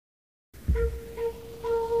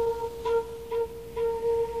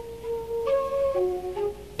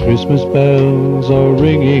Christmas bells are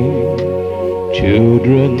ringing,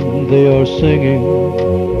 children they are singing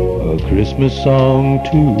a Christmas song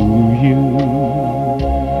to you.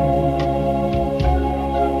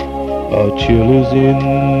 A chill is in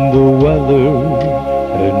the weather,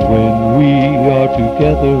 and when we are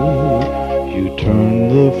together, you turn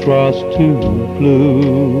the frost to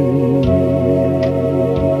blue.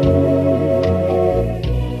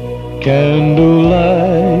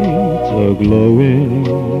 Candlelights are glowing,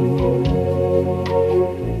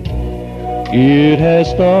 it has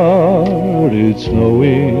started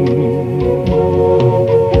snowing.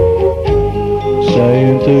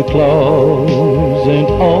 Santa Claus and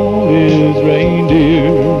all his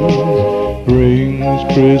reindeers brings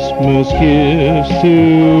Christmas gifts to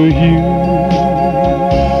you.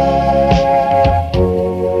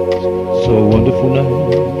 So wonderful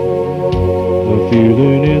night, the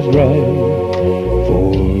feeling is right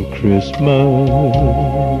for Christmas.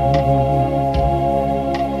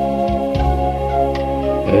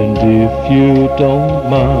 And if you don't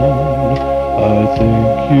mind, I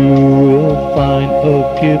think you will find a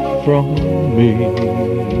gift from me.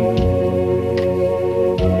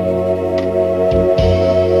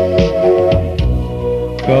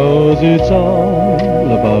 'Cause it's all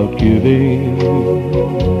about giving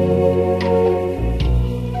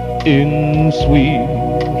in sweet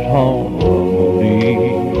harmony.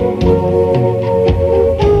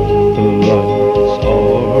 The lights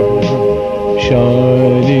are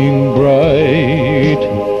shining bright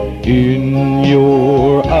in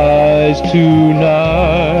your eyes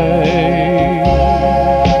tonight.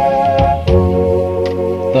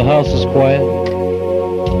 The house is quiet,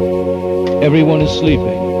 everyone is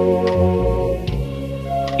sleeping.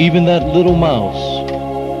 Even that little mouse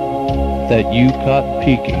that you caught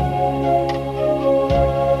peeking.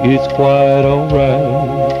 It's quite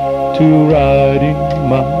alright to ride in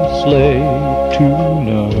my sleigh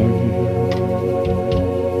tonight.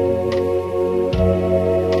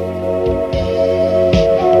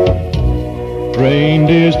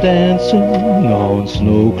 Reindeers dancing on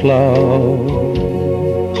snow clouds,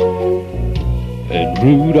 and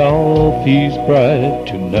Rudolph, he's bright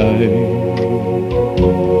tonight.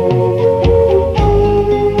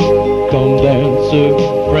 Come Dancer,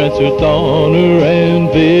 Prancer, Donner, and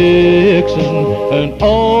Vixen, and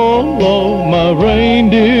all of my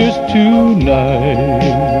reindeers tonight.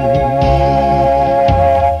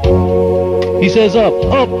 He says up,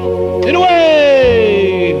 up, and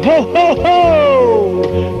away! Ho, ho, ho!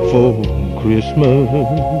 For Christmas.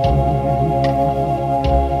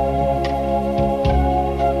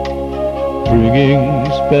 Bringing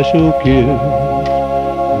special gifts,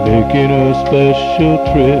 making a special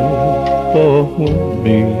trip for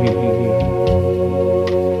me.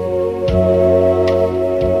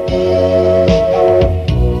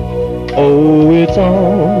 Oh, it's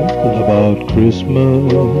all about Christmas.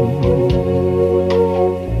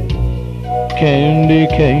 Candy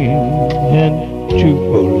cane and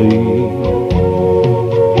jubilee.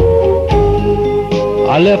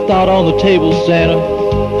 I left out on the table, Santa,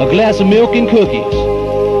 a glass of milk and cookies.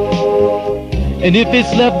 And if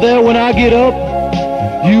it's left there when I get up,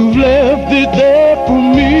 you've left it there for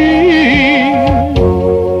me.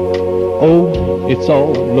 Oh, it's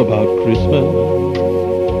all about Christmas.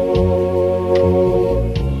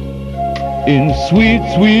 In sweet,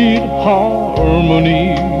 sweet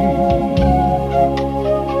harmony.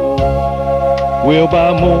 Well,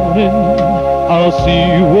 by morning, I'll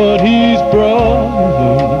see what he's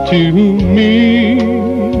brought to me.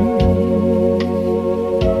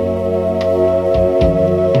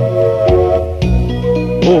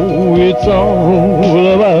 Oh, it's all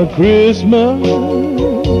about Christmas.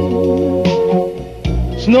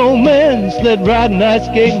 Snowmen, sled riding, ice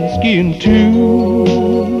skating, skiing too.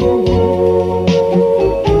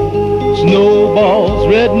 Snowballs,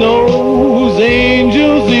 red nose,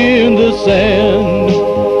 angels in the sand,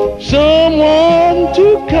 someone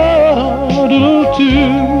to cuddle to.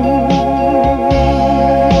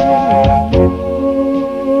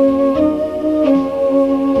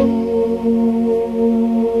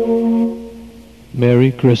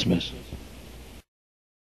 Merry Christmas.